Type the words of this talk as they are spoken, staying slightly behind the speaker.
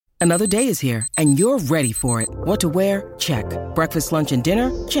Another day is here, and you're ready for it. What to wear? Check. Breakfast, lunch, and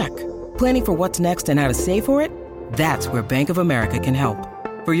dinner? Check. Planning for what's next and how to save for it? That's where Bank of America can help.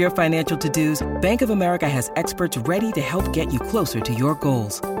 For your financial to-dos, Bank of America has experts ready to help get you closer to your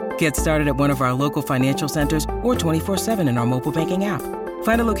goals. Get started at one of our local financial centers or 24/7 in our mobile banking app.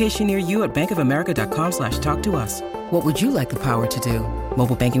 Find a location near you at bankofamerica.com/talktous. What would you like the power to do?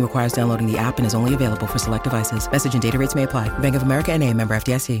 Mobile banking requires downloading the app and is only available for select devices. Message and data rates may apply. Bank of America N.A., member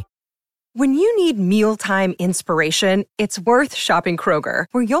FDIC. When you need mealtime inspiration, it's worth shopping Kroger,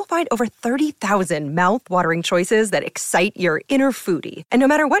 where you'll find over 30,000 mouth-watering choices that excite your inner foodie. And no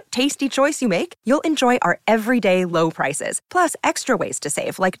matter what tasty choice you make, you'll enjoy our everyday low prices, plus extra ways to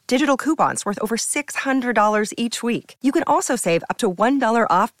save, like digital coupons worth over $600 each week. You can also save up to $1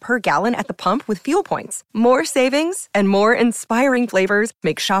 off per gallon at the pump with fuel points. More savings and more inspiring flavors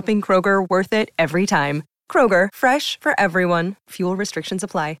make shopping Kroger worth it every time. Kroger, fresh for everyone. Fuel restrictions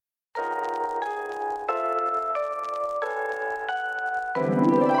apply.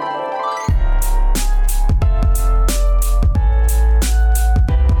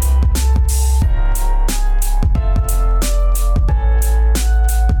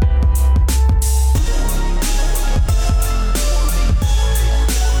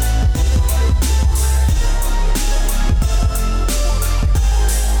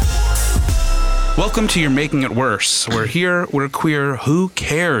 Welcome to You're Making It Worse. We're here, we're queer, who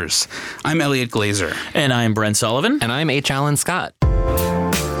cares? I'm Elliot Glazer. And I'm Brent Sullivan. And I'm H. Alan Scott.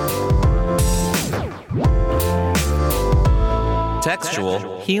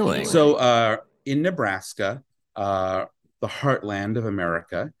 Textual healing. So in Nebraska, the heartland of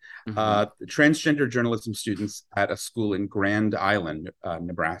America, transgender journalism students at a school in Grand Island,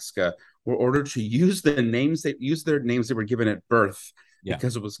 Nebraska, were ordered to use their names they were given at birth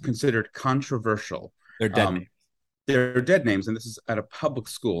because it was considered controversial. They're dead names. They're dead names, and this is at a public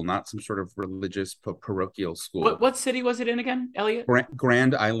school, not some sort of religious parochial school. What city was it in again, Elliot?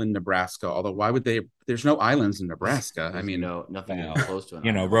 Grand Island, Nebraska. Although, why would they? There's no islands in Nebraska. I mean, no, nothing close to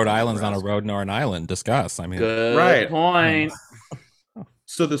it. Rhode Island's not a road nor an island. Discuss. I mean, good point.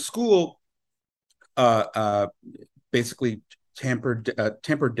 So the school, basically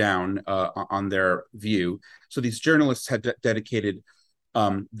tempered down on their view. So these journalists had dedicated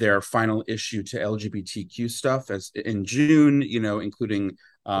their final issue to LGBTQ stuff as in June, including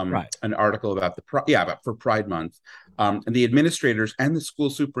an article about for Pride Month. And the administrators and the school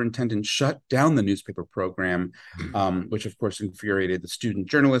superintendent shut down the newspaper program, which of course infuriated the student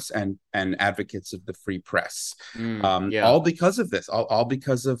journalists and advocates of the free press. All because of this, all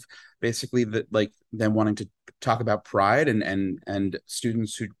because of basically them wanting to talk about pride and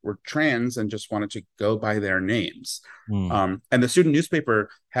students who were trans and just wanted to go by their names. And the student newspaper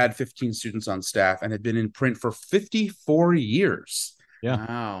had 15 students on staff and had been in print for 54 years. Yeah.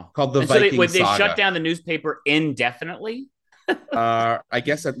 Wow. Called the Viking Saga. They shut down the newspaper indefinitely? I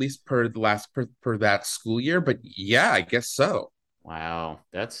guess at least per that school year, but yeah, I guess so. Wow.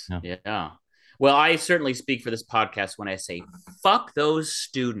 That's yeah. Well, I certainly speak for this podcast when I say, fuck those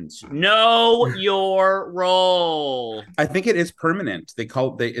students. Know your role. I think it is permanent.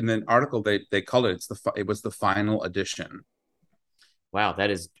 In an article they called it. It was the final edition. Wow,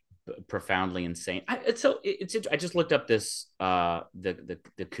 that is profoundly insane. I just looked up this the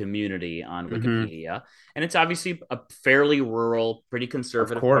community on Wikipedia, and it's obviously a fairly rural, pretty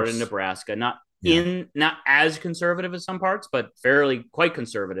conservative part of Nebraska. Not as conservative as some parts, but quite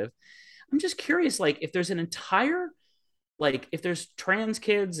conservative. I'm just curious, if there's an entire, if there's trans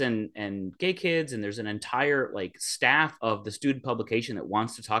kids and gay kids, and there's an entire staff of the student publication that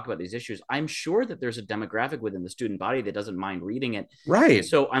wants to talk about these issues, I'm sure that there's a demographic within the student body that doesn't mind reading it. Right.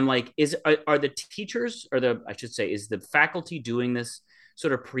 So I'm are the teachers is the faculty doing this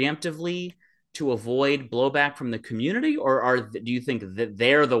sort of preemptively to avoid blowback from the community, or do you think that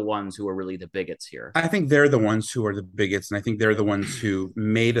they're the ones who are really the bigots here? I think they're the ones who are the bigots, and I think they're the ones who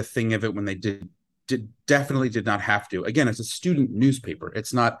made a thing of it when they definitely did not have to. Again, it's a student newspaper.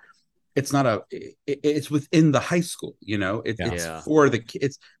 It's within the high school. It's for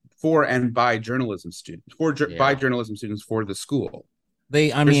it's for and by journalism students, by journalism students for the school.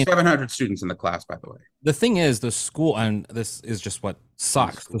 There's 700 students in the class, by the way. The thing is, the school, and this is just what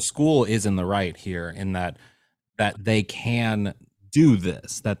sucks. The school is in the right here in that they can do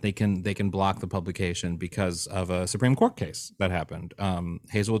this, that they can block the publication because of a Supreme Court case that happened.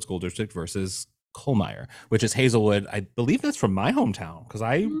 Hazelwood School District versus Kohlmeyer, which is Hazelwood. I believe that's from my hometown because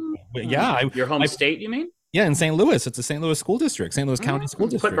your home state, you mean? Yeah, in St. Louis, it's a St. Louis school district, St. Louis County School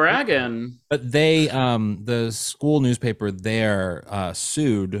Quit District. bragging. But they, the school newspaper there,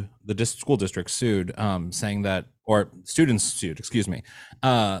 sued the school district sued, saying that, or students sued, excuse me,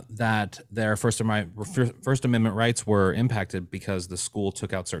 that their First Amendment rights were impacted because the school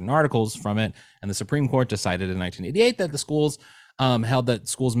took out certain articles from it, and the Supreme Court decided in 1988 that the schools held that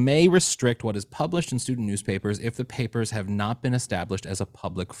schools may restrict what is published in student newspapers if the papers have not been established as a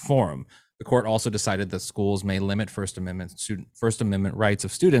public forum. The court also decided that schools may limit First Amendment rights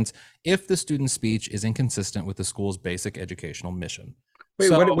of students if the student's speech is inconsistent with the school's basic educational mission. Wait,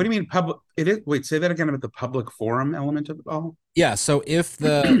 so, what do you mean public? It is. Wait, say that again about the public forum element of it all. Yeah, so if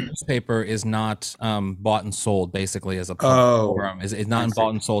the newspaper is not bought and sold basically as a public forum, is not bought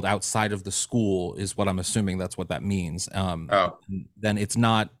and sold outside of the school, is what I'm assuming that's what that means. Then it's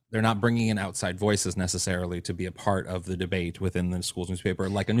not. They're not bringing in outside voices necessarily to be a part of the debate within the school's newspaper,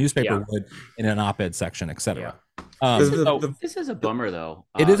 like a newspaper would in an op-ed section, etc. This is a bummer, though.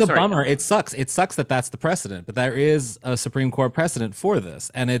 It is a bummer. It sucks. It sucks that that's the precedent, but there is a Supreme Court precedent for this,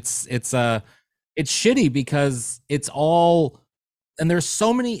 and it's shitty because it's all. And there's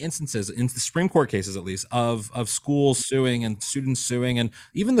so many instances in the Supreme Court cases, at least, of schools suing and students suing, and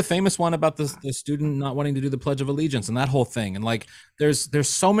even the famous one about the student not wanting to do the Pledge of Allegiance and that whole thing. And like, there's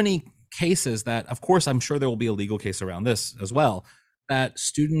so many cases that, of course, I'm sure there will be a legal case around this as well, that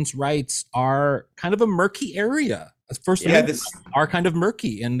students' rights are kind of a murky area. First Amendment are kind of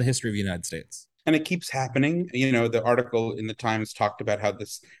murky in the history of the United States. And it keeps happening. You know, the article in the Times talked about how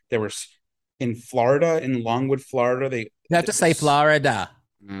there was in Florida, in Longwood, Florida, you have to say Florida.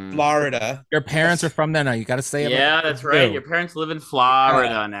 Florida. Your parents are from there now. You got to say it. Yeah, that's right. Your parents live in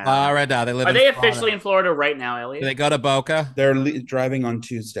Florida now. Florida. They live. Are they officially in Florida right now, Elliot? Do they go to Boca? They're driving on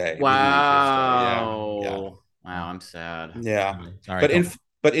Tuesday. Wow. Yeah. Wow, I'm sad. Yeah. Sorry,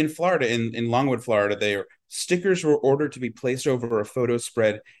 but in Florida, in Longwood, Florida, stickers were ordered to be placed over a photo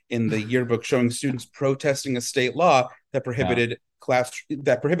spread in the yearbook showing students protesting a state law that prohibited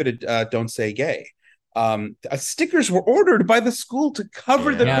Don't Say Gay. Stickers were ordered by the school to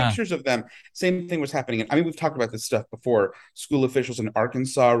cover the pictures of them. Same thing was happening. I mean, we've talked about this stuff before. School officials in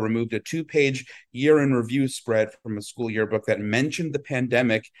Arkansas removed a 2-page year in review spread from a school yearbook that mentioned the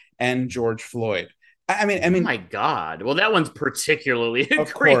pandemic and George Floyd. I mean, oh my God. Well, that one's particularly of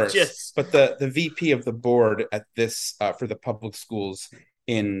egregious. Course, but the VP of the board at this for the public schools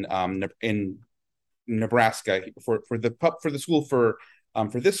in Nebraska for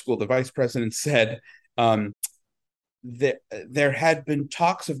this school, the vice president said that there had been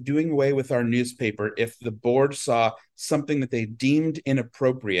talks of doing away with our newspaper if the board saw something that they deemed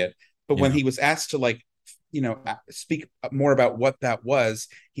inappropriate. But when he was asked to speak more about what that was,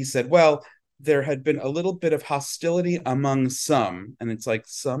 he said, well, there had been a little bit of hostility among some, and it's like,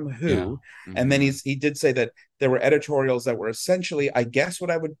 some who? Yeah. Mm-hmm. And then he did say that there were editorials that were essentially, I guess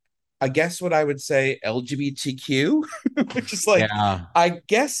what I would say LGBTQ, which is like, I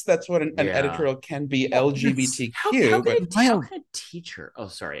guess that's what an editorial can be, LGBTQ. How can a teacher? Oh,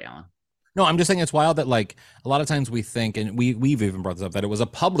 sorry, Alan. No, I'm just saying it's wild that like a lot of times we think, and we've even brought this up, that it was a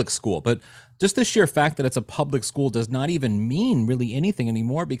public school, but just the sheer fact that it's a public school does not even mean really anything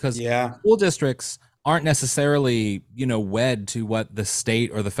anymore, because school districts aren't necessarily, wed to what the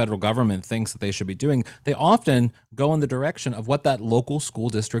state or the federal government thinks that they should be doing. They often go in the direction of what that local school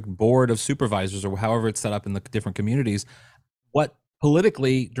district board of supervisors, or however it's set up in the different communities, what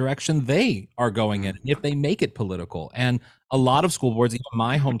politically direction they are going in, if they make it political. And a lot of school boards, even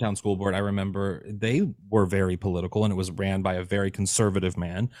my hometown school board, I remember they were very political, and it was ran by a very conservative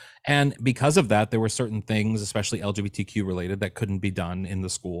man. And because of that, there were certain things, especially LGBTQ related, that couldn't be done in the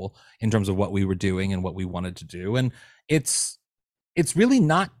school in terms of what we were doing and what we wanted to do. And it's really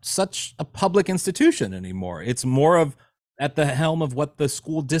not such a public institution anymore. It's more of at the helm of what the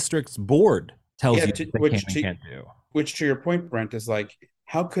school district's board tells you they can't do. Which, to your point, Brent, is like,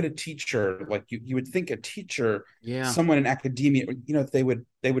 how could a teacher, like you would think a teacher, someone in academia, they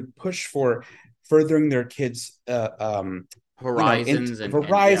would push for furthering their kids' horizons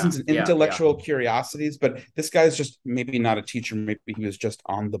and intellectual curiosities. But this guy's just maybe not a teacher. Maybe he was just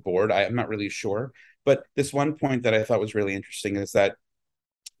on the board. I'm not really sure. But this one point that I thought was really interesting is that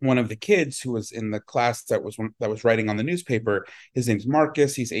one of the kids who was in the class that was writing on the newspaper, his name's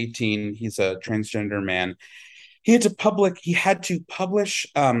Marcus. He's 18. He's a transgender man. He had to publish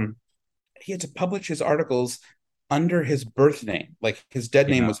his articles under his birth name. Like, his dead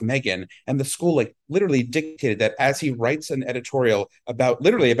name was Megan, and the school like literally dictated that as he writes an editorial about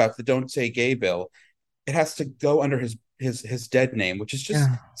the Don't Say Gay bill, it has to go under his dead name, which is just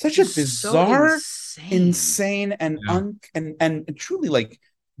such a bizarre, insane and truly like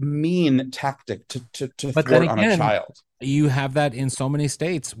mean tactic to But then thwart on a again, child. you have that in so many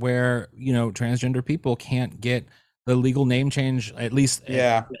states where, you know, transgender people can't get the legal name change. At least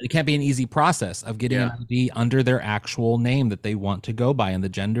it can't be an easy process of getting an ID under their actual name that they want to go by and the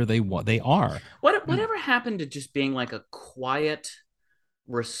gender they are. Whatever happened to just being like a quiet,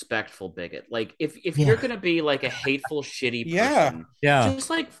 respectful bigot? Like if you're gonna be like a hateful, shitty person, just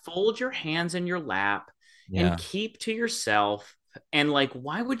like fold your hands in your lap and keep to yourself. And like,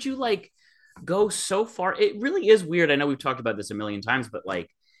 why would you like go so far? It really is weird. I know we've talked about this a million times, but like,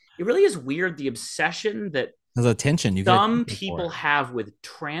 it really is weird, the obsession that there's attention some people have with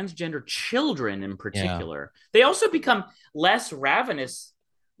transgender children in particular. They also become less ravenous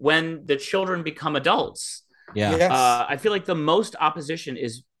when the children become adults. I feel like the most opposition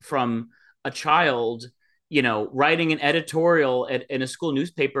is from a child, you know, writing an editorial in a school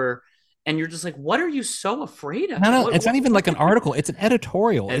newspaper, and you're just like, what are you so afraid of? No, it's not even like an article. It's an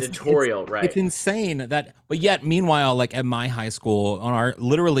editorial. Right. It's insane that, but yet, meanwhile, like at my high school,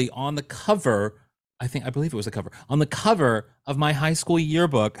 literally on the cover, I believe it was a cover, on the cover of my high school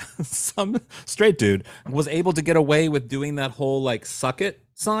yearbook, some straight dude was able to get away with doing that whole like suck it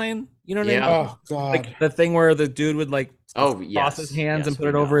sign. You know what I mean? Oh God. Like the thing where the dude would like cross his hands and put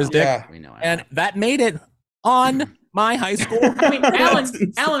it over his dick. Yeah. We know. And that made it on my high school. I mean,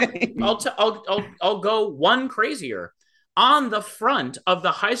 Alan, I'll go one crazier. On the front of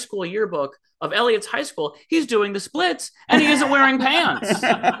the high school yearbook of Elliot's high school, he's doing the splits and he isn't wearing pants.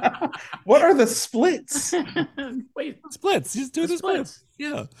 What are the splits? Wait, splits. Just do the splits.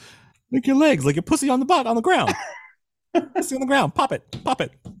 Yeah. Like your legs, like your pussy on the ground. Pussy on the ground. Pop it, pop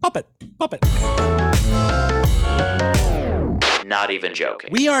it, pop it, pop it. Not even joking.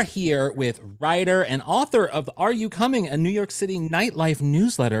 We are here with writer and author of Are You Coming?, a New York City nightlife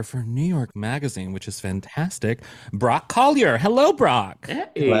newsletter for New York Magazine, which is fantastic, Brock Collier. Hello, Brock. Hey.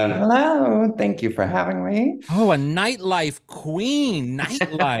 Hello. Thank you for having me. Oh, a nightlife queen.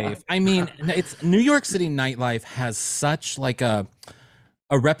 Nightlife. I mean, it's New York City nightlife has such like a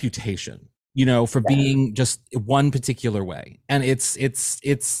reputation, you know, for being just one particular way. And it's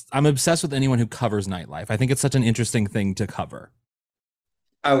I'm obsessed with anyone who covers nightlife. I think it's such an interesting thing to cover.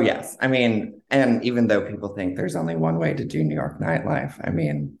 Oh, yes. I mean, and even though people think there's only one way to do New York nightlife, I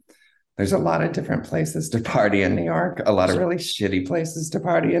mean, there's a lot of different places to party in New York, a lot of really shitty places to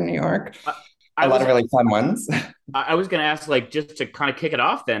party in New York, a lot of really fun ones. I was going to ask, like, just to kind of kick it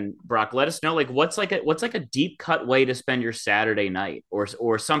off then, Brock, let us know, like, what's like a deep cut way to spend your Saturday night,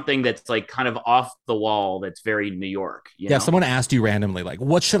 or something that's like kind of off the wall that's very New York. You know? Someone asked you randomly, like,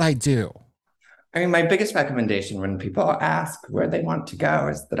 what should I do? I mean, my biggest recommendation when people ask where they want to go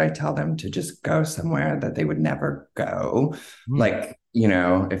is that I tell them to just go somewhere that they would never go. Like, you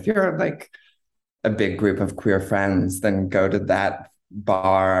know, if you're like a big group of queer friends, then go to that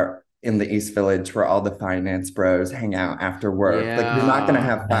bar in the East Village where all the finance bros hang out after work. Like, you're not going to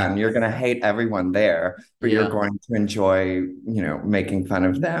have fun. You're going to hate everyone there, but you're going to enjoy, you know, making fun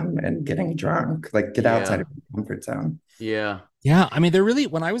of them and getting drunk. Like, get outside of your comfort zone. Yeah, I mean, they're really,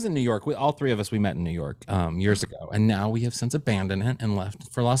 when I was in New York, all three of us, we met in New York years ago, and now we have since abandoned it and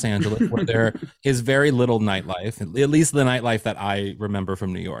left for Los Angeles, where there is very little nightlife, at least the nightlife that I remember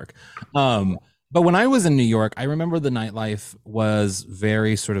from New York. But when I was in New York, I remember the nightlife was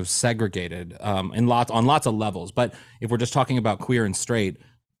very sort of segregated on lots of levels. But if we're just talking about queer and straight,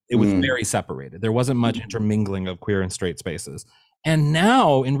 it was very separated. There wasn't much intermingling of queer and straight spaces. And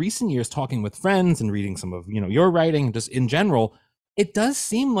now, in recent years, talking with friends and reading some of, you know, your writing, just in general, it does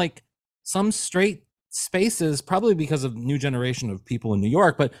seem like some straight spaces, probably because of new generation of people in New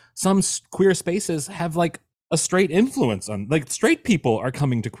York, but some queer spaces have like a straight influence on, like, straight people are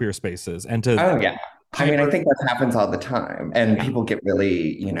coming to queer spaces and to. Oh yeah. I mean, I think that happens all the time, and people get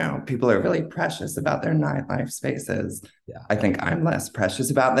really, you know, people are really precious about their nightlife spaces. Yeah. I think I'm less precious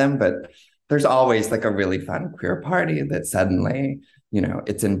about them, but there's always like a really fun queer party that suddenly, you know,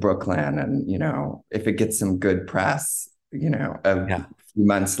 it's in Brooklyn, and, you know, if it gets some good press, you know, a few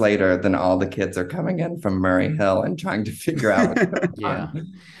months later, then all the kids are coming in from Murray Hill and trying to figure out.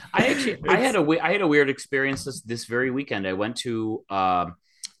 I had a weird experience this very weekend. I went to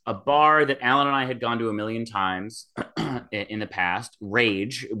a bar that Alan and I had gone to a million times in the past,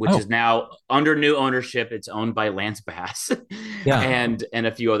 Rage, which is now under new ownership. It's owned by Lance Bass and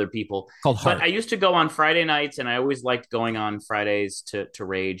a few other people. But I used to go on Friday nights, and I always liked going on Fridays to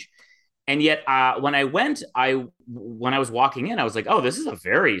Rage. And yet when I went, when I was walking in, I was like, oh, this is a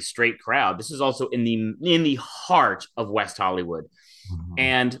very straight crowd. This is also in the heart of West Hollywood. Mm-hmm.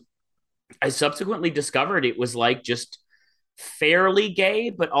 And I subsequently discovered it was like just fairly gay,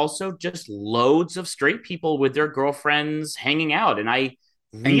 but also just loads of straight people with their girlfriends hanging out. And I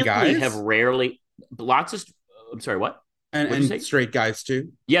really guys? have rarely lots of. I'm sorry, what? And straight guys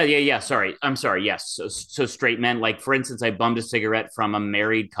too. Yeah. Sorry, I'm sorry. Yes, so straight men. Like for instance, I bummed a cigarette from a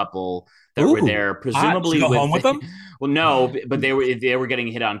married couple that were there, presumably Did you go home with them. Well, no, but they were getting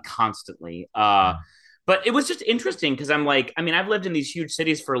hit on constantly. But it was just interesting because I'm like, I mean, I've lived in these huge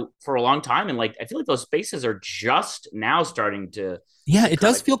cities for a long time, and like I feel like those spaces are just now starting to. Yeah, it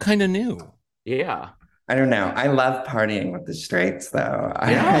does feel kind of new. Yeah. I don't know. I love partying with the straights, though.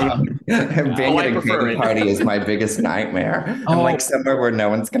 Yeah. Being at a gay party is my biggest nightmare. I'm like somewhere where no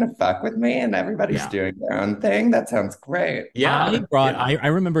one's gonna fuck with me and everybody's doing their own thing. That sounds great. Yeah. I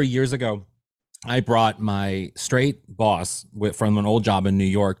remember years ago, I brought my straight boss from an old job in New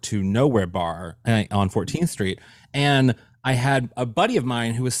York to Nowhere Bar on 14th Street, and I had a buddy of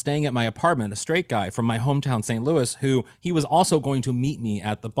mine who was staying at my apartment, a straight guy from my hometown, St. Louis, who he was also going to meet me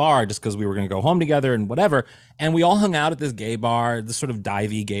at the bar just because we were going to go home together and whatever. And we all hung out at this gay bar, this sort of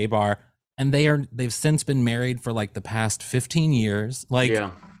divey gay bar. And they've since been married for like the past 15 years. Like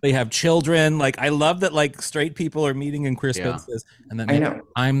they have children. Like I love that like straight people are meeting in queer spaces, and that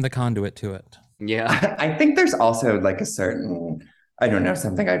I'm the conduit to it. Yeah. I think there's also like a certain, I don't know,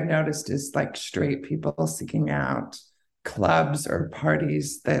 something I've noticed is like straight people seeking out clubs or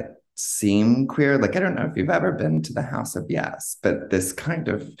parties that seem queer. Like I don't know if you've ever been to the House of Yes, but this kind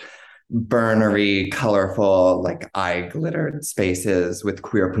of burnery, colorful, like eye glittered spaces with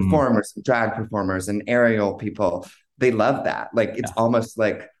queer performers, drag performers, and aerial people. They love that. Like it's almost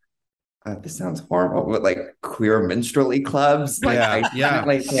like this sounds horrible, but like queer minstrelly clubs. Like I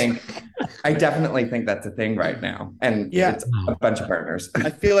definitely think that's a thing right now, and it's a bunch of partners. I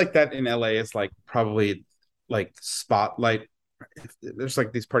feel like that in LA is like probably like Spotlight. There's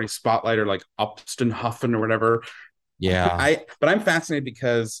like these parties, Spotlight or like Upston-Huffin or whatever. But I'm fascinated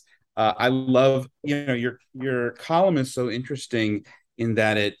because I love, you know, your column is so interesting in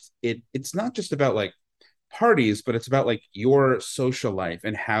that it's not just about like parties, but it's about like your social life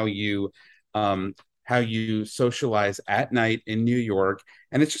and how you socialize at night in New York.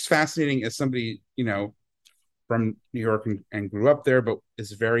 And it's just fascinating as somebody, you know, from New York and grew up there, but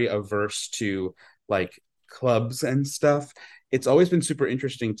is very averse to like clubs and stuff. It's always been super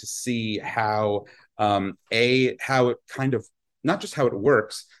interesting to see how how it kind of, not just how it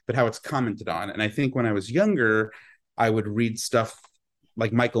works, but how it's commented on. And I think when I was younger, I would read stuff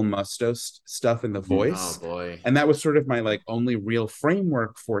like Michael Musto's stuff in The Voice. Oh boy. And that was sort of my like only real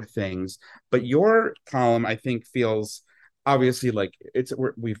framework for things. But your column, I think, feels obviously like it's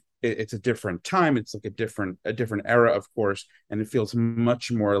a different time. It's like a different era, of course, and it feels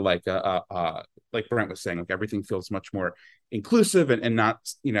much more like like Brent was saying, like everything feels much more inclusive and not,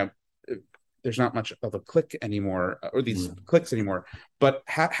 you know, there's not much of a clique anymore or these cliques anymore. But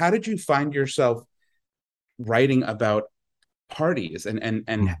how did you find yourself writing about parties and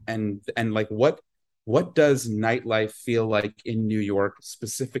like what does nightlife feel like in New York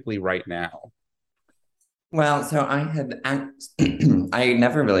specifically right now? Well, so I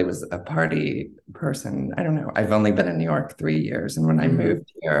never really was a party person. I don't know. I've only been in New York 3 years. And when I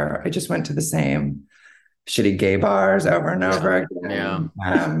moved here, I just went to the same shitty gay bars over and over again.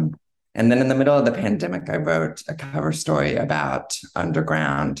 And then in the middle of the pandemic, I wrote a cover story about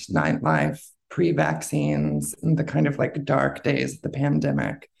underground nightlife, pre-vaccines, and the kind of like dark days of the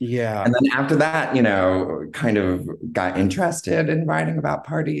pandemic. Yeah. And then after that, you know, kind of got interested in writing about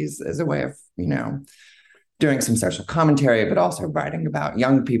parties as a way of, you know, doing some social commentary, but also writing about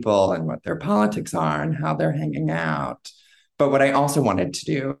young people and what their politics are and how they're hanging out. But what I also wanted to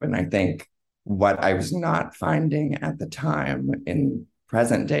do, and I think what I was not finding at the time in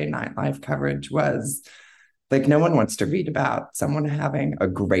present day nightlife coverage, was like no one wants to read about someone having a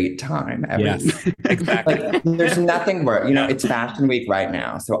great time every week. Exactly. Like, there's nothing worse. You know, it's Fashion Week right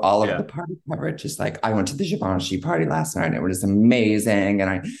now, so all of the party coverage is like, I went to the Givenchy party last night. It was amazing, and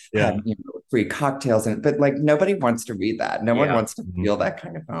I had, you know, free cocktails. But like nobody wants to read that. No one wants to feel that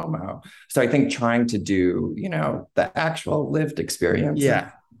kind of FOMO. So I think trying to do, you know, the actual lived experience. Of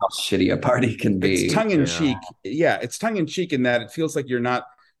how shitty a party can be. It's tongue in cheek. Yeah, it's tongue in cheek in that it feels like you're not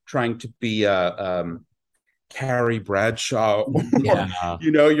trying to be Carrie Bradshaw.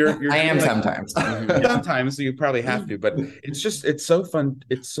 You know, you're I am like, sometimes. Sometimes you probably have to, but it's so fun.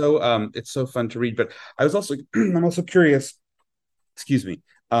 It's so fun to read. But I'm also curious, excuse me,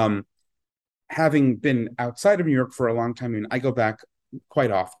 having been outside of New York for a long time, and I go back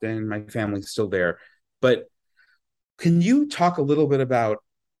quite often, my family's still there. But can you talk a little bit about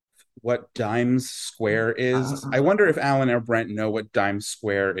what Dimes Square is? I wonder if Alan or Brent know what Dimes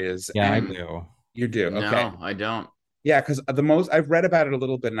Square is. Yeah, I do. You do? Okay. No, I don't. Yeah, because I've read about it a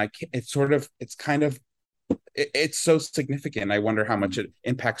little bit, and it's kind of it's so significant. I wonder how much it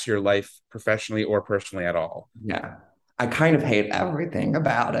impacts your life professionally or personally at all. Yeah. I kind of hate everything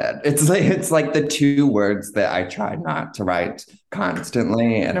about it. It's like the two words that I try not to write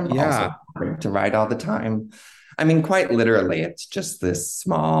constantly, and I'm also trying to write all the time. I mean, quite literally, it's just this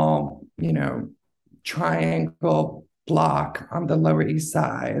small, triangle block on the Lower East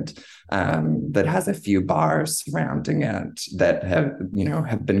Side that has a few bars surrounding it that have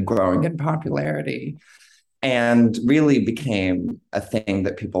been growing in popularity, and really became a thing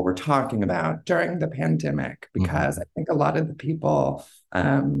that people were talking about during the pandemic, because I think a lot of the people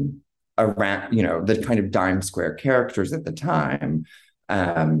around, the kind of Dime Square characters at the time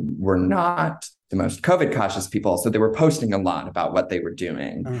were not the most COVID cautious people. So they were posting a lot about what they were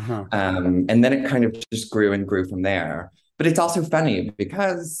doing. And then it kind of just grew and grew from there. But it's also funny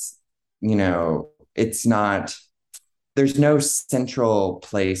because, it's not, there's no central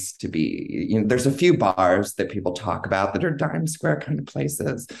place to be. There's a few bars that people talk about that are Dime Square kind of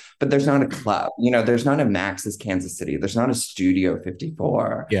places, but there's not a club. There's not a Max's Kansas City. There's not a Studio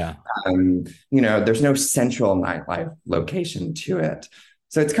 54. Yeah. There's no central nightlife location to it.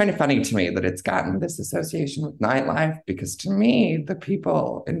 So it's kind of funny to me that it's gotten this association with nightlife, because to me, the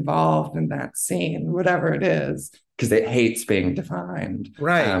people involved in that scene, whatever it is, because it hates being defined.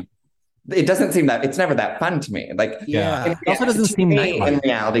 Right. It doesn't seem that, it's never that fun to me. It also doesn't seem nightlife. In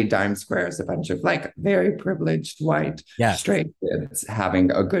reality, Dime Square is a bunch of very privileged white straight kids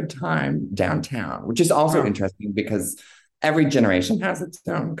having a good time downtown, which is also interesting because every generation has its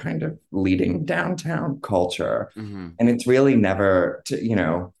own kind of leading downtown culture. And it's really never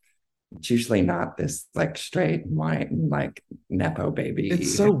it's usually not this straight and white and Nepo baby.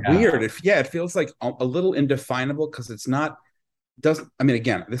 It's so weird. It feels like a little indefinable, because it's not,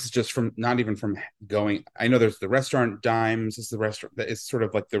 again, this is just from not even from going. I know there's the restaurant Dimes, is the restaurant that is sort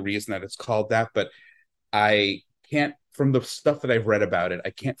of like the reason that it's called that, but I can't, from the stuff that I've read about it,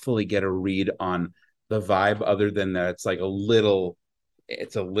 I can't fully get a read on the vibe, other than that it's a little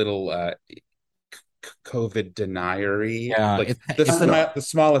COVID denier-y. The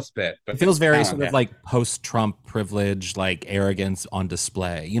smallest bit, but it feels very sort of post-Trump privilege, arrogance on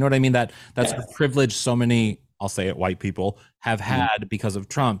display. You know what I mean? That's the privilege so many, I'll say it, white people have had because of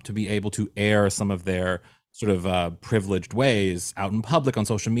Trump, to be able to air some of their sort of privileged ways out in public on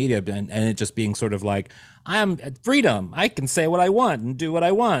social media, and it just being sort of I'm freedom. I can say what I want and do what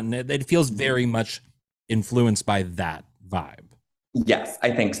I want. And it feels very much influenced by that vibe. Yes,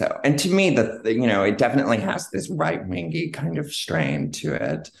 I think so. And to me, it definitely has this right-wingy kind of strain to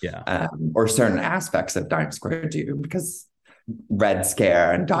it. Yeah. Or certain aspects of Dime Square do, because Red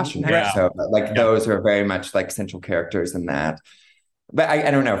Scare and Dasha Nexo, those are very much central characters in that. But I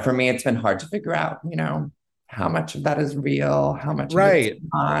don't know. For me, it's been hard to figure out, how much of that is real, how much of it's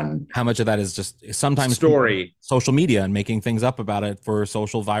on, how much of that is just sometimes story, social media, and making things up about it for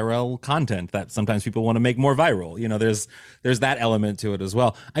social viral content that sometimes people want to make more viral. There's that element to it as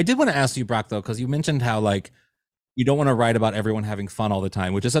well. I did want to ask you, Brock, though, because you mentioned how you don't want to write about everyone having fun all the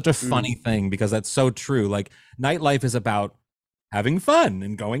time, which is such a funny thing, because that's so true. Nightlife is about having fun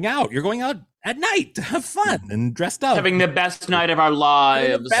and going out. You're going out at night to have fun and dressed up. Having the best night of our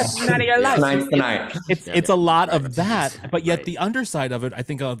lives. The best night of your life. Tonight's the night. It's a lot of that, but yet the underside of it, I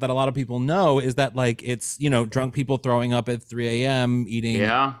think that a lot of people know, is that it's, drunk people throwing up at 3 a.m. eating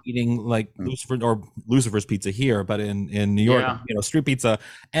Lucifer's pizza here, but in New York, street pizza,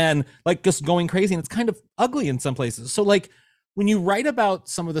 and just going crazy. And it's kind of ugly in some places. So when you write about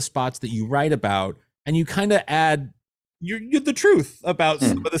some of the spots that you write about, and you kind of add you're the truth about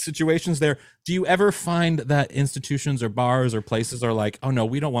some of the situations there, do you ever find that institutions or bars or places are oh no,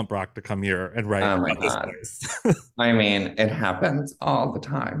 we don't want Brock to come here and write about this place? I mean, it happens all the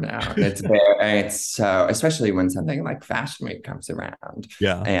time now. It's so, especially when something like Fashion Week comes around.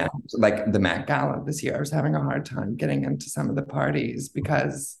 Yeah. And the Met Gala this year, I was having a hard time getting into some of the parties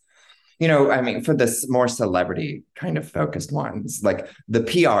because for this more celebrity kind of focused ones, the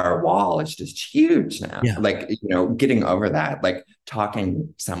PR wall is just huge now. Yeah. Getting over that,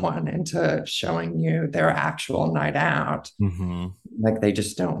 talking someone into showing you their actual night out, they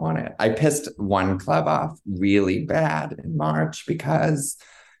just don't want it. I pissed one club off really bad in March because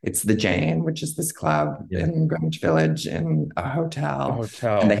it's the Jane, which is this club in Greenwich Village in a hotel.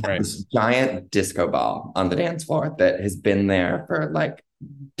 And they have this giant disco ball on the dance floor that has been there for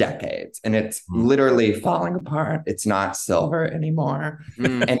decades, and it's literally falling apart. It's not silver anymore.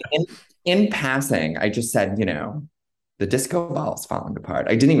 And in passing, I just said, the disco ball is falling apart.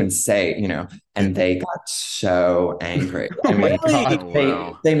 I didn't even say, and they got so angry. I mean,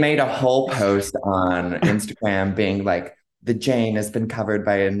 they made a whole post on Instagram being The Jane has been covered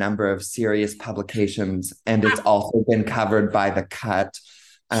by a number of serious publications, and it's also been covered by The Cut.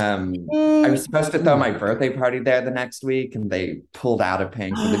 I was supposed to throw my birthday party there the next week, and they pulled out of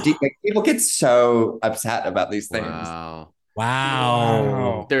paying for the like, people get so upset about these things.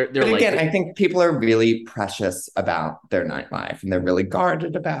 Wow. They're But like, again, I think people are really precious about their nightlife, and they're really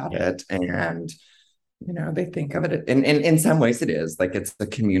guarded about it. And they think of it in some ways it is like it's a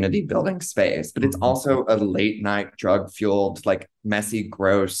community building space, but it's also a late night drug fueled, like messy,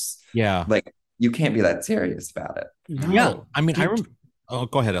 gross. Yeah. Like you can't be that serious about it. No. Yeah. I mean, oh,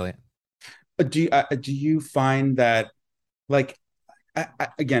 go ahead, Elliot. Do you find that, like,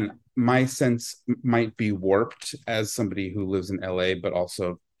 again, my sense might be warped as somebody who lives in LA, but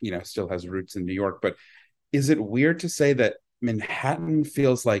also, still has roots in New York. But is it weird to say that Manhattan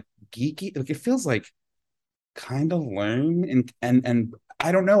feels like geeky? Like it feels like kind of lame, and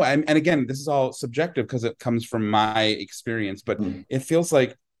I don't know. And again, this is all subjective because it comes from my experience, but it feels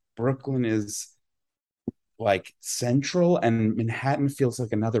like Brooklyn is like central, and Manhattan feels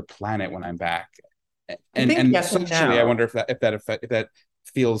like another planet when I'm back. And socially, I wonder if that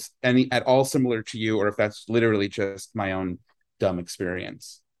feels any at all similar to you, or if that's literally just my own dumb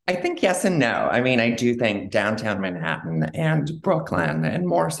experience. I think yes and no. I mean, I do think downtown Manhattan and Brooklyn, and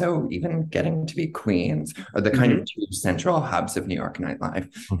more so even getting to be Queens, are the kind of two central hubs of New York nightlife.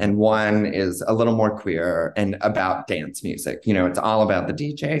 And one is a little more queer and about dance music. It's all about the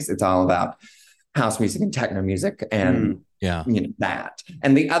DJs. It's all about house music and techno music and that.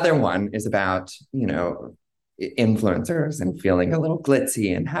 And the other one is about, influencers and feeling a little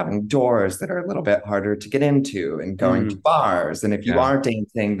glitzy and having doors that are a little bit harder to get into and going to bars. And if you are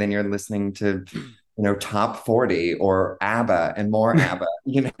dancing, then you're listening to, Top 40 or ABBA and more ABBA,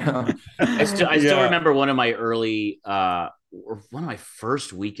 I still remember one of my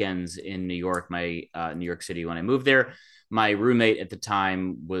first weekends in New York, New York City, when I moved there. My roommate at the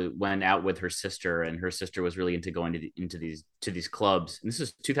time went out with her sister, and her sister was really into going into these clubs. And this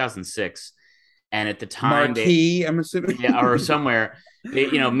is 2006. And at the time, I'm assuming, or somewhere,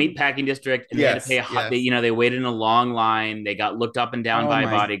 Meatpacking District, and they had to pay. They waited in a long line. They got looked up and down by a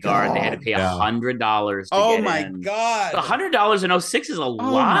bodyguard. God. They had to pay $100 to oh get my in. God, $100 in 06 is a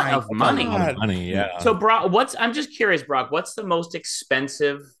lot of money. Yeah. So, Brock, I'm just curious, Brock, what's the most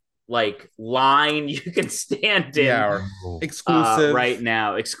expensive like line you can stand in? Or exclusive right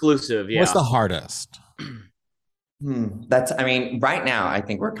now, exclusive. Yeah. What's the hardest? Right now, I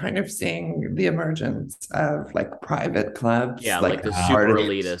think we're kind of seeing the emergence of like private clubs. Yeah, like the super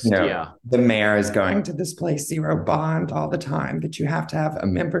elitist. The mayor is going to this place, Zero Bond, all the time, that you have to have a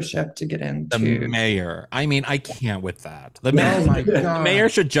membership to get into. The mayor. I mean, I can't with that. The mayor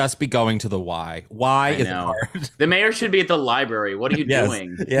should just be going to the Y. Why is it hard? The mayor should be at the library. What are you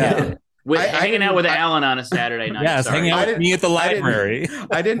doing? Yeah. Hanging out with Alan on a Saturday night. Yes, hanging out with me at the library.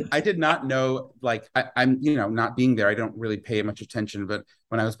 I did not know, like, I'm not being there, I don't really pay much attention. But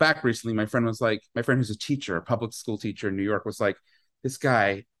when I was back recently, my friend who's a teacher, a public school teacher in New York, was like, this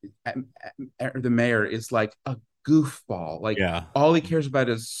guy, the mayor, is like a goofball. Like, all he cares about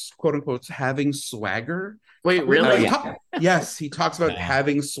is, quote unquote, having swagger. Wait, really? Yes, he talks about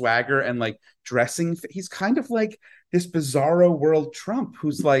having swagger and like dressing. He's kind of like this bizarro world Trump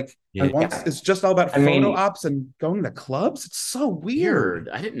who's like, it's just all about photo ops and going to clubs. It's so weird.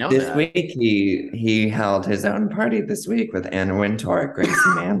 I didn't know this that. Week he held his own party this week with Anna Wintour at Gracie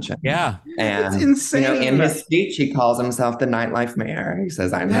Mansion. Yeah. And it's insane. In his speech, he calls himself the nightlife mayor. He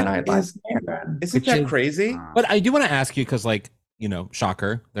says, I'm the nightlife mayor. Isn't that crazy? But I do want to ask you, because like,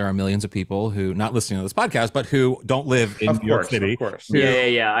 shocker, there are millions of people who not listening to this podcast, but who don't live in New York City. Of course.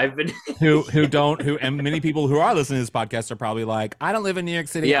 I've been and many people who are listening to this podcast are probably like, I don't live in New York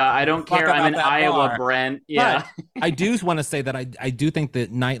City. Yeah, I don't care. I'm in Iowa, Brent. Yeah. But I do want to say that I do think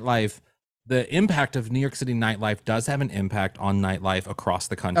that nightlife, the impact of New York City nightlife does have an impact on nightlife across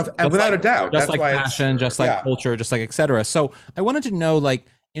the country. Without a doubt. Just like fashion, just like culture, just like et cetera. So I wanted to know, like,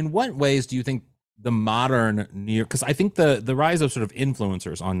 in what ways do you think the modern New York, because I think the rise of sort of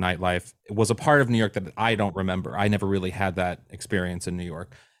influencers on nightlife was a part of New York that I don't remember. I never really had that experience in New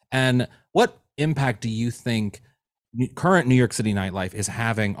York. And what impact do you think current New York City nightlife is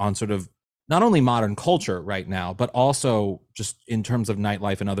having on sort of not only modern culture right now, but also just in terms of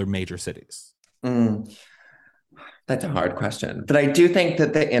nightlife in other major cities? That's a hard question. But I do think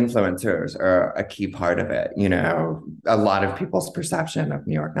that the influencers are a key part of it. A lot of people's perception of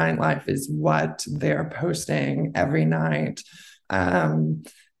New York nightlife is what they're posting every night.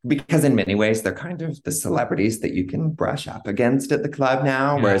 Because in many ways, they're kind of the celebrities that you can brush up against at the club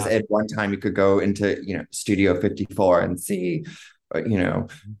now. Yeah. Whereas at one time you could go into, Studio 54 and see,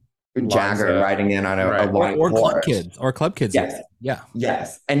 Jagger Liza. riding in on a Right. white or club horse. kids or club kids. Yes. Yeah.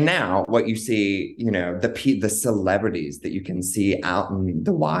 Yes. And now what you see, you know, the celebrities that you can see out in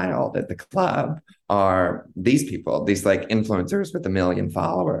the wild at the club are these people, these like influencers with 1 million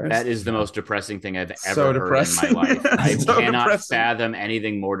followers. That is the most depressing thing I've So ever heard depressing. in my life. I So cannot depressing. fathom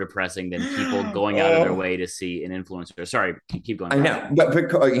anything more depressing than people going out of their way to see an influencer. Sorry, keep going. I know,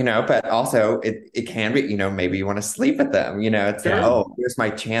 but you know, but also it can be, you know, maybe you want to sleep with them, you know, it's like, oh, here's my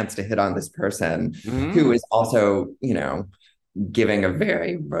chance to hit on this person who is also, you know, giving a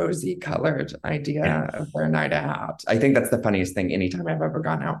very rosy colored idea of their night out. I think that's the funniest thing anytime I've ever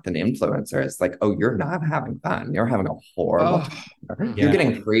gone out with an influencer. It's like, oh, you're not having fun. You're having a horrible time. You're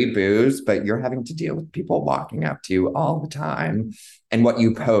getting free booze, but you're having to deal with people walking up to you all the time. And what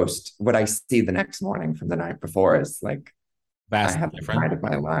you post, what I see the next morning from the night before is like, I have the night of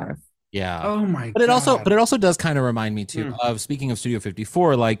my life. Yeah. Oh my but God. It also does kind of remind me too of, speaking of Studio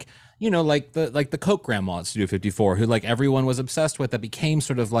 54, like, you know, like the Coke grandma at Studio 54, who like everyone was obsessed with, that became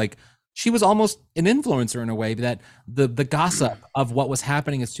sort of like, she was almost an influencer in a way, that the gossip of what was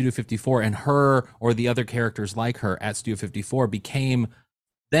happening at Studio 54 and her or the other characters like her at Studio 54 became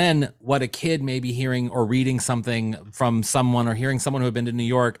then what a kid may be hearing or reading something from someone or hearing someone who had been to New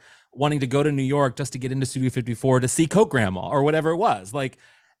York, wanting to go to New York just to get into Studio 54 to see Coke grandma or whatever it was. Like,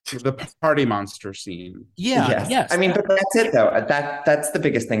 the party monster scene. Yes. I mean, but that's it though. That's the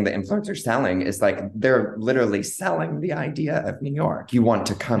biggest thing the influencers selling is like they're literally selling the idea of New York. You want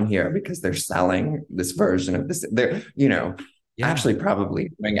to come here because they're selling this version of this. They're, you know, actually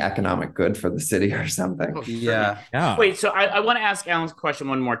probably doing economic good for the city or something. Yeah. Wait, so I want to ask Alan's question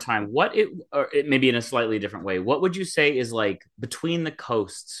one more time. Or it maybe in a slightly different way. What would you say is like between the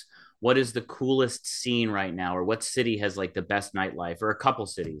coasts? What is the coolest scene right now, or what city has like the best nightlife, or a couple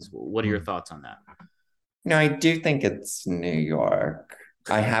cities? What are your thoughts on that? No, I do think it's New York.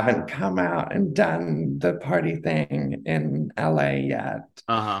 I haven't come out and done the party thing in LA yet.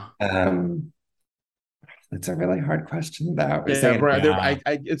 It's a really hard question, though.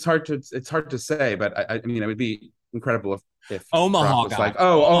 It's hard to say, but I mean, it would be incredible if Omaha was like,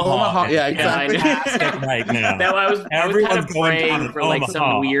 Omaha, yeah, exactly. Right now. I was kind of praying for like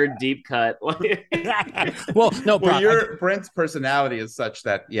some weird deep cut. Well, no, Brent's personality is such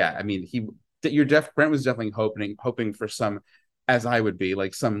that, yeah, I mean, Brent was definitely hoping for some, as I would be,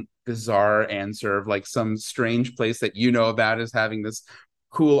 like some bizarre answer of like some strange place that you know about as having this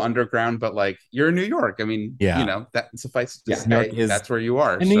cool underground, but like you're in New York. I mean, you know, that suffices to say that's where you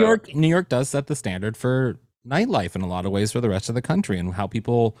are. And New York does set the standard for nightlife in a lot of ways for the rest of the country, and how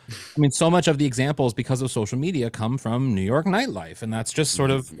people, I mean, so much of the examples because of social media come from New York nightlife, and that's just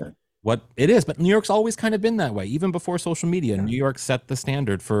sort of what it is. But New York's always kind of been that way, even before social media. New York set the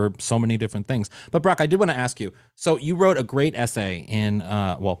standard for so many different things. But Brock, I did want to ask you, so you wrote a great essay in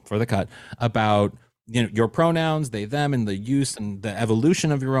for The Cut about, you know, your pronouns, they, them, and the use and the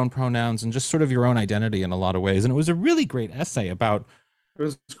evolution of your own pronouns, and just sort of your own identity in a lot of ways. And it was a really great essay about, it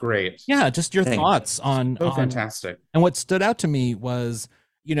was great. Yeah, just your thoughts on fantastic. And what stood out to me was,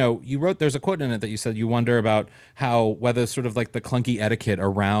 you know, you wrote, there's a quote in it that you said you wonder about how whether sort of like the clunky etiquette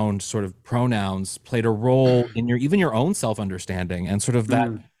around sort of pronouns played a role in even your own self-understanding, and sort of that,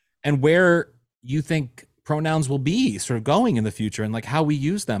 and where you think pronouns will be sort of going in the future, and like how we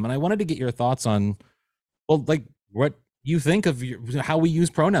use them. And I wanted to get your thoughts on, well, like what you think of how we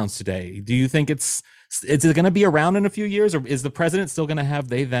use pronouns today. Do you think is it going to be around in a few years, or is the president still going to have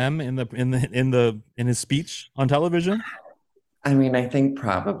they, them in his speech on television? I mean, I think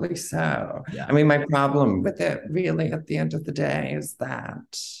probably so. Yeah. I mean, my problem with it really at the end of the day is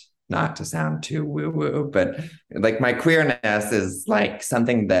that, not to sound too woo-woo, but like my queerness is like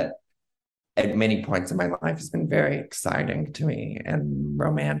something that at many points in my life has been very exciting to me and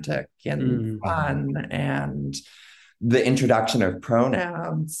romantic and fun. And the introduction of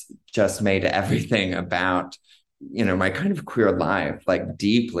pronouns just made everything about, you know, my kind of queer life like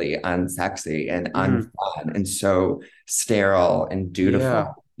deeply unsexy and unfun and so sterile and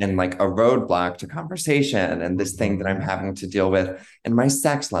dutiful and like a roadblock to conversation, and this thing that I'm having to deal with in my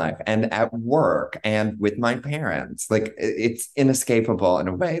sex life and at work and with my parents. Like it's inescapable in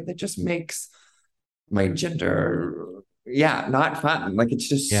a way that just makes my gender not fun. Like it's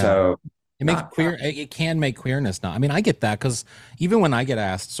just so it makes it can make queerness not. I mean, I get that, because even when I get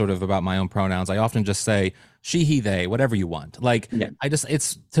asked sort of about my own pronouns, I often just say she, he, they, whatever you want. Like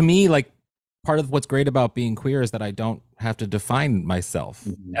it's to me, like part of what's great about being queer is that I don't have to define myself.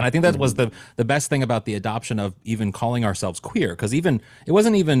 Mhm. And I think that was the best thing about the adoption of even calling ourselves queer, because it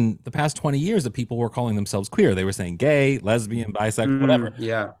wasn't even the past 20 years that people were calling themselves queer. They were saying gay, lesbian, bisexual, whatever.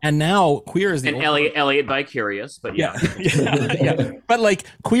 Yeah. And now queer is the And Elliot Vicarious, but yeah. yeah. But like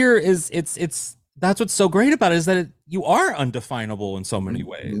queer is it's that's what's so great about it, is that you are undefinable in so many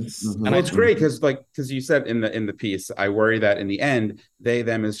ways. Mhm. And Well, it's great because you said in the piece, I worry that in the end, they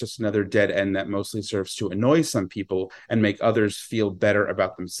them is just another dead end that mostly serves to annoy some people and make others feel better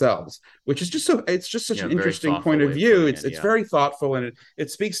about themselves, which is just it's just such an interesting point of view. It's very thoughtful, and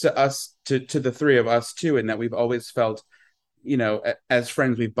it speaks to us, to the three of us too, in that we've always felt, as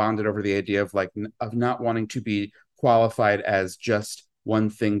friends, we've bonded over the idea of of not wanting to be qualified as just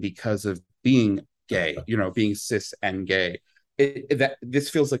one thing because of being gay, being cis and gay. That this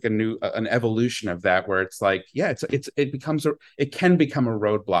feels like an evolution of that, where it's like, yeah, it can become a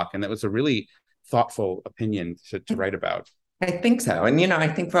roadblock, and that was a really thoughtful opinion to write about. I think so. And, I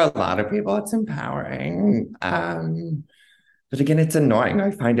think for a lot of people, it's empowering. But again, it's annoying.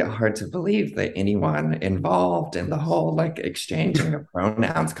 I find it hard to believe that anyone involved in the whole exchanging of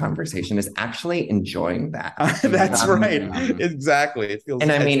pronouns conversation is actually enjoying that. That's right. Exactly. It feels.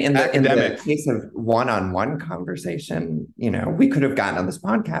 And I mean, in the case of one-on-one conversation, we could have gotten on this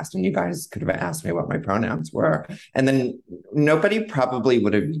podcast and you guys could have asked me what my pronouns were, and then nobody probably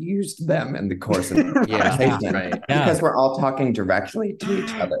would have used them in the course of the conversation, right. Because we're all talking directly to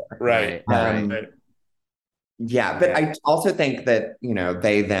each other. Right. Yeah, but I also think that,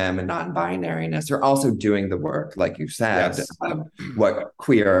 they, them, and non-binariness are also doing the work, like you said, Yes. what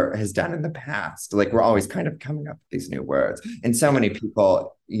queer has done in the past. Like, we're always kind of coming up with these new words. And so many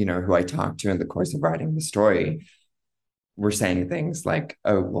people, who I talked to in the course of writing the story were saying things like,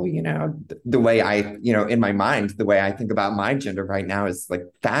 oh, well, the way I, in my mind, the way I think about my gender right now is like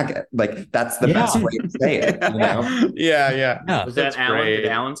faggot. Like, that's the best way to say it, Yeah. Was that Alan? Did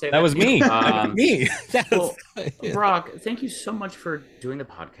Alan say that? That was me. Me. Well, Brock, thank you so much for doing the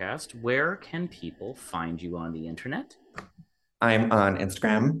podcast. Where can people find you on the internet? I'm on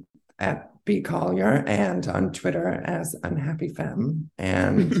Instagram at B Collier and on Twitter as Unhappy Femme,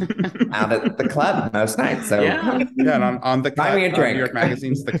 and out at the club most nights. So and on the buy me a Cut, drink. New York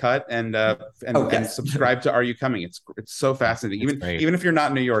Magazine's The Cut, and subscribe to Are You Coming? It's so fascinating. Even if you're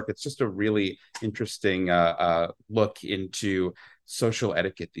not in New York, it's just a really interesting look into social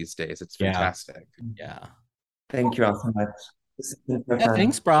etiquette these days. It's fantastic. Yeah. Thank you all so much. This has been so fun.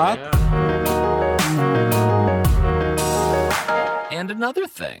 Thanks, Brock. And another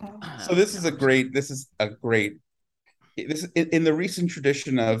thing. So this is in the recent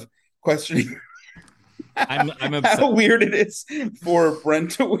tradition of questioning I'm obsessed. how weird it is for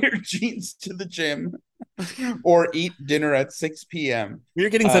Brent to wear jeans to the gym or eat dinner at 6 p.m. We're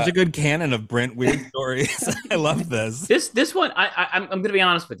getting such a good canon of Brent weird stories. I love this. This one, I'm going to be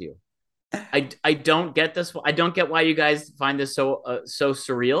honest with you. I don't get this. I don't get why you guys find this so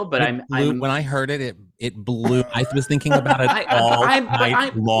surreal. But when I heard it, it blew. I was thinking about it all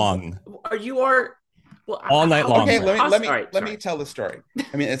night long. All night long. Okay, let me tell the story.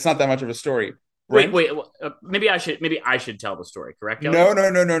 I mean, it's not that much of a story. Wait. Maybe I should tell the story. Correct? No.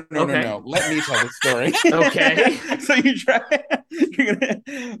 Okay. No. Let me tell the story. Okay. So you try.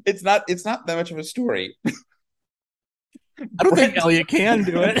 It's not that much of a story. I don't think Elliot can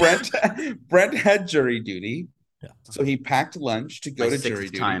do it. Brent had jury duty, so he packed lunch to go to jury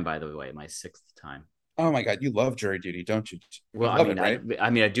duty. Time, by the way, my 6th time. Oh my God, you love jury duty, don't you? Well, I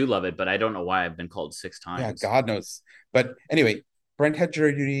do love it, but I don't know why I've been called 6 times. Yeah, God knows. But anyway, Brent had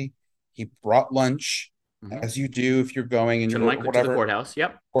jury duty. He brought lunch, as you do if you're going and you're whatever. To the courthouse.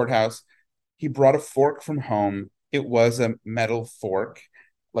 Yep. Courthouse. He brought a fork from home. It was a metal fork,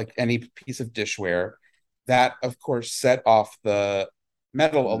 like any piece of dishware. That, of course, set off the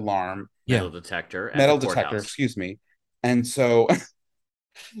metal alarm. Metal detector. Excuse me. And so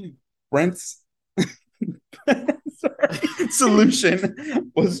Brent's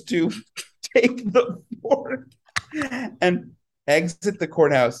solution was to take the fork and exit the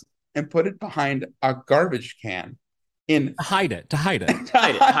courthouse and put it behind a garbage can. To hide it.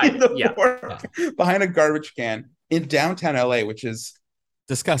 Behind a garbage can in downtown LA, which is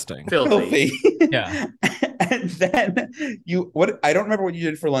disgusting, filthy. Yeah. And then I don't remember what you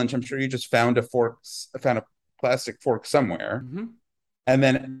did for lunch. I'm sure you just found a plastic fork somewhere. Mm-hmm. And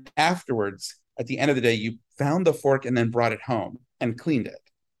then afterwards, at the end of the day, you found the fork and then brought it home and cleaned it.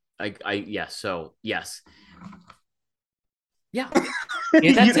 Yes. Yeah.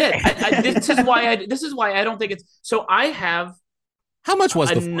 That's it. This is why I don't think it's so. I have. How much was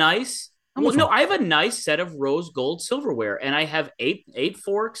I have a nice set of rose gold silverware, and I have eight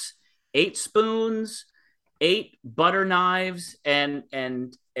forks, 8 spoons, 8 butter knives and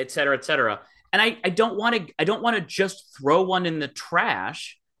et cetera, et cetera. And I don't want to just throw one in the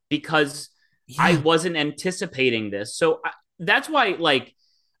trash because I wasn't anticipating this. So that's why, like,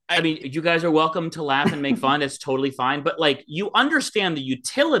 I mean, you guys are welcome to laugh and make fun. It's totally fine. But like, you understand the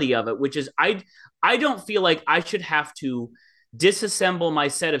utility of it, which is I don't feel like I should have to disassemble my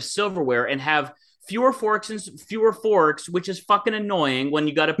set of silverware and have fewer forks and fewer forks, which is fucking annoying when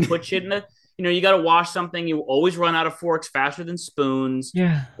you got to put shit in the, you got to wash something. You always run out of forks faster than spoons.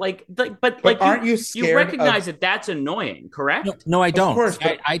 Yeah. But aren't you scared you recognize that that's annoying, correct? No, I don't. Of course,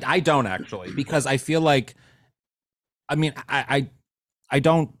 but... I don't actually, because I feel like, I mean, I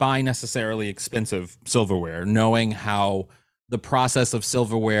don't buy necessarily expensive silverware, knowing how the process of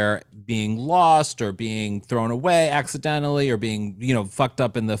silverware being lost or being thrown away accidentally or being, fucked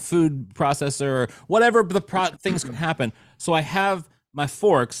up in the food processor or whatever things can happen. So I have my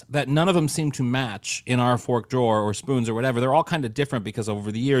forks that none of them seem to match in our fork drawer or spoons or whatever. They're all kind of different because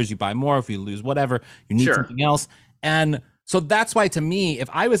over the years you buy more, if you lose whatever, you need something else. And so that's why, to me, if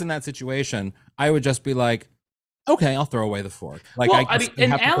I was in that situation, I would just be like, okay, I'll throw away the fork. Like, well,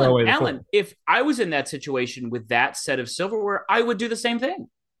 Alan, if I was in that situation with that set of silverware, I would do the same thing.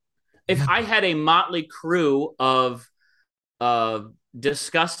 If I had a motley crew of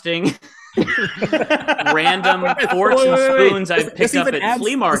disgusting random forks and spoons I've picked up at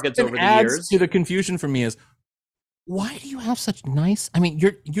flea markets over the years. To the confusion for me is, why do you have such nice? I mean,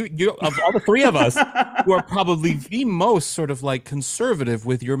 you're of all the three of us, you are probably the most sort of like conservative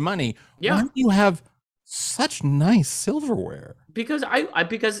with your money. Yeah. Why do you have such nice silverware? Because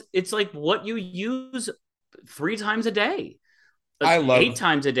because it's like what you use 3 times a day. I love 8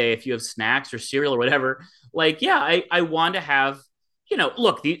 times a day if you have snacks or cereal or whatever. Like, yeah, I want to have,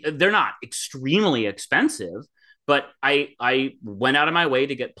 look, they're not extremely expensive, but I went out of my way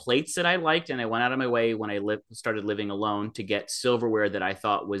to get plates that I liked, and I went out of my way when I started living alone to get silverware that I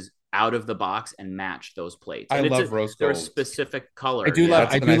thought was out of the box and matched those plates. I love rose gold. They're a specific color. I do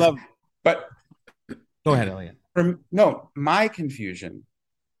love. But go ahead, Elliot. No, my confusion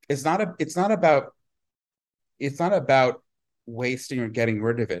is it's not about wasting or getting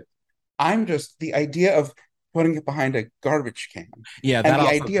rid of it. I'm just the idea of putting it behind a garbage can. Yeah, and the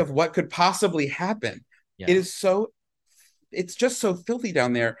idea of what could possibly happen. Yeah. It's just so filthy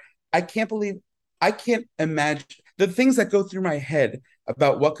down there. I can't imagine the things that go through my head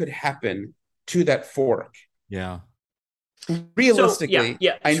about what could happen to that fork. Yeah. Realistically,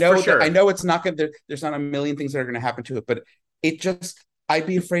 so, I know it's not going to, there's not a million things that are going to happen to it, but I'd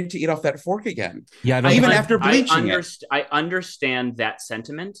be afraid to eat off that fork again. Yeah, after bleaching it. I understand that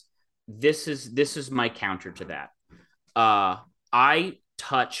sentiment. This is my counter to that. I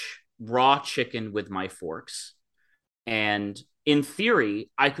touch raw chicken with my forks, and in theory,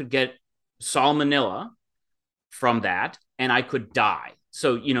 I could get salmonella from that, and I could die.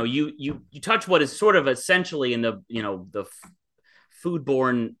 So you touch what is sort of essentially in the the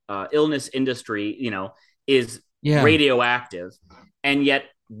foodborne illness industry, is radioactive. And yet,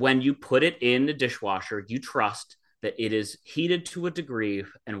 when you put it in the dishwasher, you trust that it is heated to a degree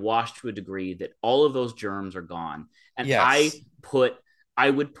and washed to a degree that all of those germs are gone. And yes.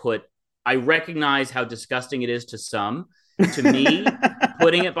 I recognize how disgusting it is to some. To me,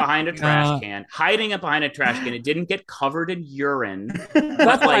 putting it behind a trash can, hiding it behind a trash can, it didn't get covered in urine.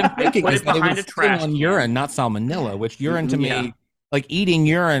 That's what I'm thinking. Put it behind a trash can. Urine, not salmonella, which urine to me, like eating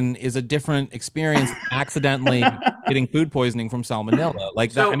urine is a different experience than accidentally getting food poisoning from salmonella.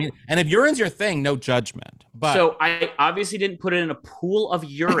 Like that, I mean, and if urine's your thing, no judgment. But so I obviously didn't put it in a pool of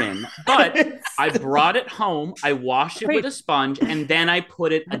urine, but I brought it home, I washed it with a sponge, and then I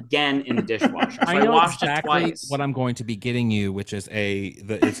put it again in the dishwasher. So I washed it twice. What I'm going to be getting you, which is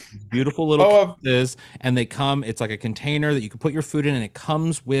it's beautiful little pieces, and they come. It's like a container that you can put your food in, and it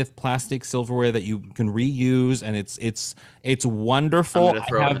comes with plastic silverware that you can reuse, and it's wonderful. I'm gonna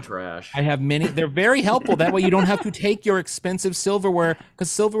throw it in the trash. I have many. They're very helpful. That way, you don't have to take your expensive silverware,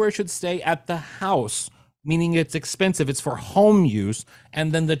 because silverware should stay at the house. Meaning it's expensive, it's for home use,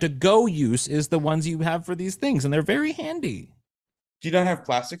 and then the to-go use is the ones you have for these things, and they're very handy. Do you not have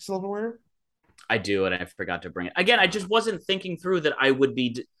plastic silverware? I do, and I forgot to bring it. Again, I just wasn't thinking through that I would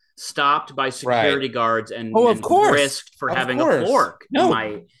be stopped by security guards and risked for having a fork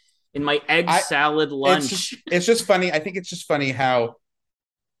in my egg salad lunch. It's just funny. I think it's just funny how,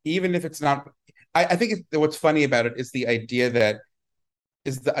 even if it's not, I think what's funny about it is the idea that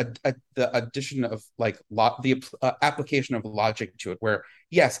is the addition of the application of logic to it, where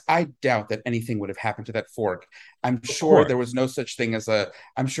yes, I doubt that anything would have happened to that fork. I'm sure there was no such thing as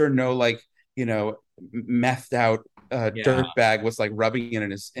I'm sure no methed out dirtbag was like rubbing it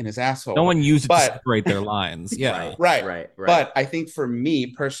in his asshole. No one used it to separate their lines. Yeah. Right. But I think for me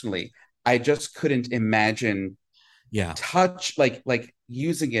personally, I just couldn't imagine touch like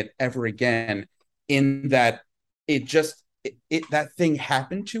using it ever again, in that that thing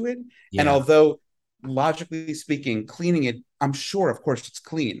happened to it. And although logically speaking, cleaning it, I'm sure of course it's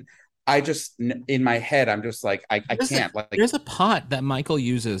clean, I just, in my head, I'm just like, I can't. There's a pot that Michael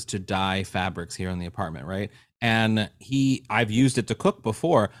uses to dye fabrics here in the apartment, right? And I've used it to cook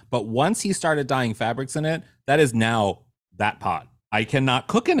before, but once he started dyeing fabrics in it, that is now that pot. I cannot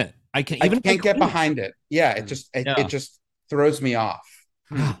cook in it. I can't get behind it. Yeah, it just throws me off.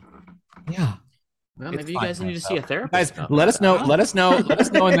 Yeah. Well, maybe you guys need to see a therapist. Guys, let us know in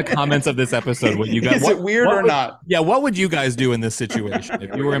the comments of this episode what you guys. Is it weird or not? Yeah, what would you guys do in this situation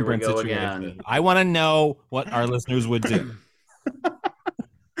if you were in Brent's situation? Again. I want to know what our listeners would do.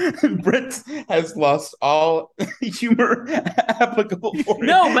 Brent has lost all humor applicable for it.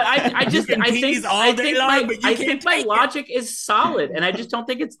 No, but I think my logic is solid, and I just don't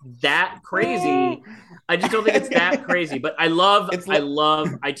think it's that crazy. I But I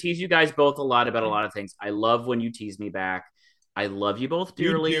tease you guys both a lot about a lot of things. I love when you tease me back. I love you both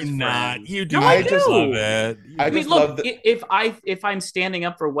dearly. You do not. You do. No, I just love it. If I'm standing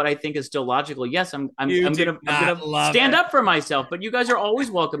up for what I think is still logical, yes, I'm gonna stand up for myself. But you guys are always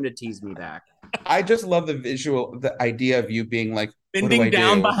welcome to tease me back. I just love the idea of you being like bending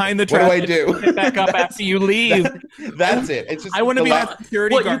down behind the trash. What do I do? Pick back up after you leave. That's it. It's just I want to be that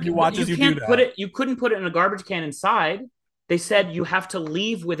security guard who watches you do that. You couldn't put it in a garbage can inside. They said you have to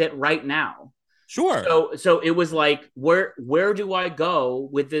leave with it right now. Sure. So it was like, where do I go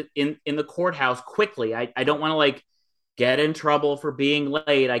with it in the courthouse quickly? I don't want to like get in trouble for being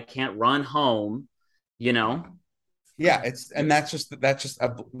late. I can't run home, Yeah,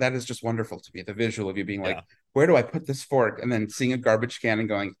 that is just wonderful to me. The visual of you being like, where do I put this fork? And then seeing a garbage can and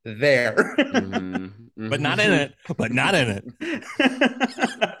going, there. Mm-hmm. But not in it. Not in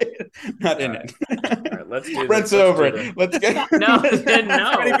it. All right, let's do Brent's over it. Let's get no.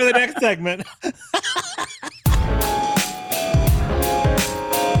 Ready for the next segment.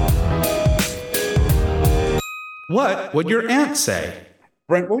 What would your aunt say?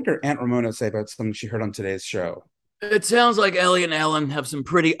 Brent, what would your Aunt Ramona say about something she heard on today's show? It sounds like Ellie and Ellen have some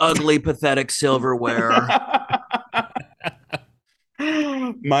pretty ugly, pathetic silverware.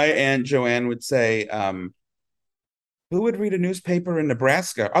 My Aunt Joanne would say, who would read a newspaper in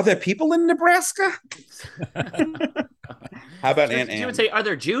Nebraska? Are there people in Nebraska? How about Aunt Ann? She would say, are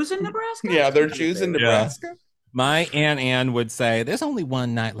there Jews in Nebraska? Yeah, there are Jews in Nebraska. Yeah. My Aunt Ann would say, there's only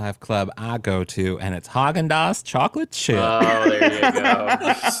one nightlife club I go to, and it's Haagen-Dazs chocolate chip. Oh, there you go.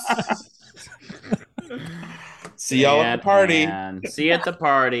 See y'all at the party. See you at the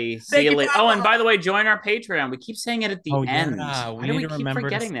party. See you later. Oh, and by the way, join our Patreon. We keep saying it at the end. Yeah. Why do we keep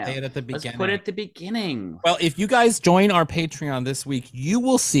forgetting that? It at the beginning. Let's put it at the beginning. Well, if you guys join our Patreon this week, you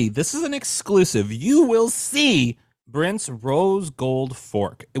will see, this is an exclusive, you will see Brent's rose gold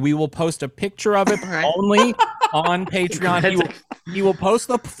fork. We will post a picture of it only on Patreon. He will post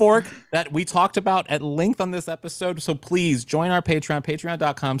the fork that we talked about at length on this episode. So please join our Patreon,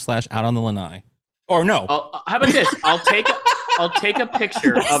 patreon.com/outonthelanai. Or no. How about this? I'll take a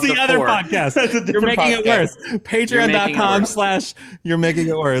picture of the other fork. podcast. You're making it worse. Patreon.com/you're making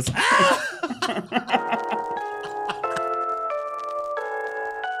it worse.